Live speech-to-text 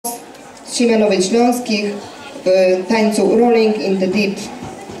Siemianowic Śląskich w tańcu Rolling in the Deep.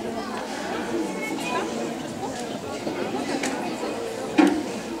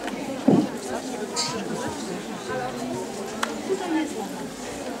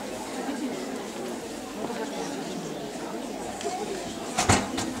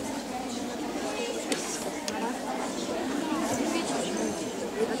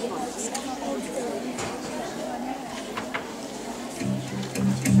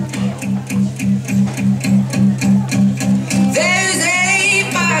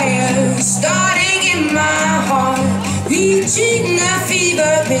 Starting in my heart, reaching a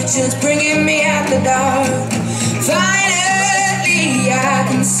fever pitch, it's bringing me out the dark. Finally, I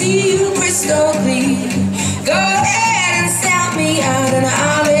can see you crystal clear. Go ahead and sell me out and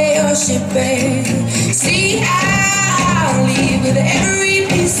I'll lay your ship bare. See, I'll leave with every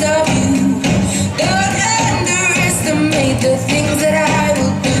piece of you. Don't underestimate the things that I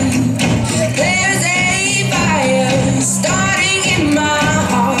will do. There's a fire starting in my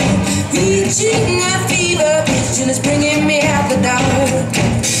heart, reaching a fever pitch and it's bringing me out the dark.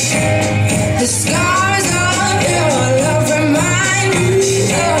 The scars of your love remind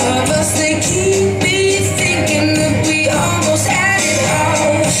me of us. They keep me thinking that we almost had it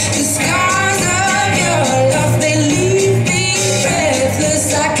all. The scars of your love, they leave me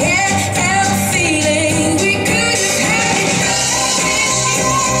breathless. I can't help feeling we could have had it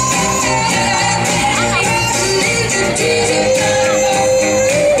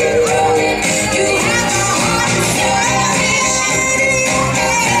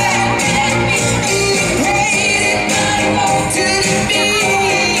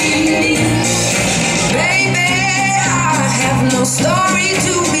story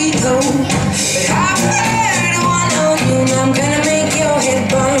to be told, but I've heard one of you, and I'm gonna make your head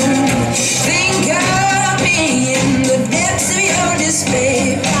burn. Think of me in the depths of your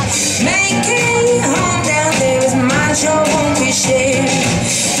despair. Making home down there is mine, sure won't be shared.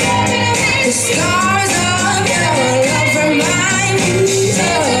 The scars of your love remind me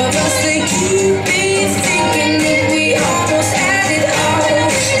of us. They keep me thinking that we almost had it all.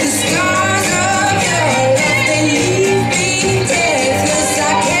 The scars of your love, they leave me breathless. I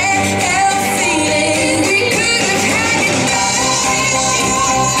can't help feeling we could have had it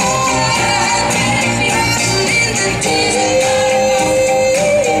in the desert.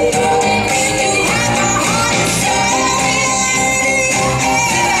 You have my heart and soul,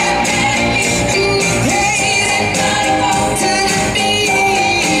 and you played it to the beat.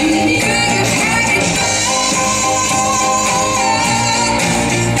 Could have had it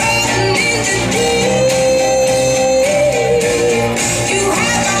in the deep. You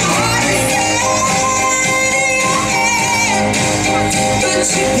have my heart and soul, but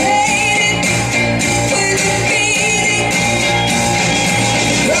you played it with a beat.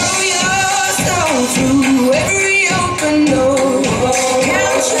 Throw your soul through every open door.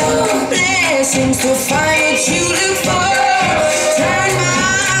 Count your blessings to find what you look for. Turn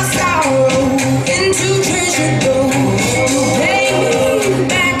my sorrow into treasure gold. You pay me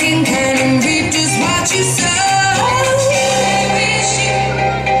back in kind and reap just what you sow.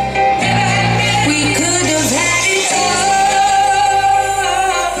 We could have had it all.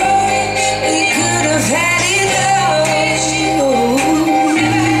 We could have had it all.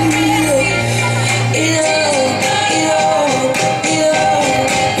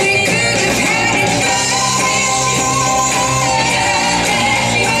 We could have had it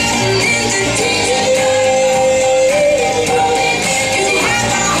in the desert. You have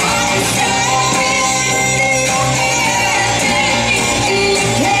my heart and soul, and you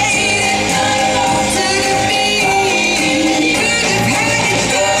played it to the beat. Could have had it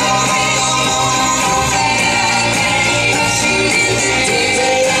in the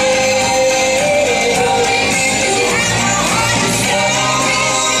desert. You have my heart and soul,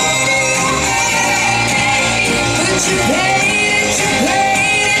 but you played it to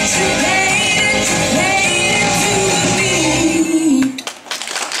the beat.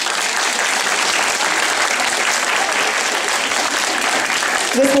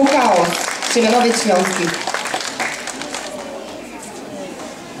 Zespół Chaos, Siemianowic Śląskich.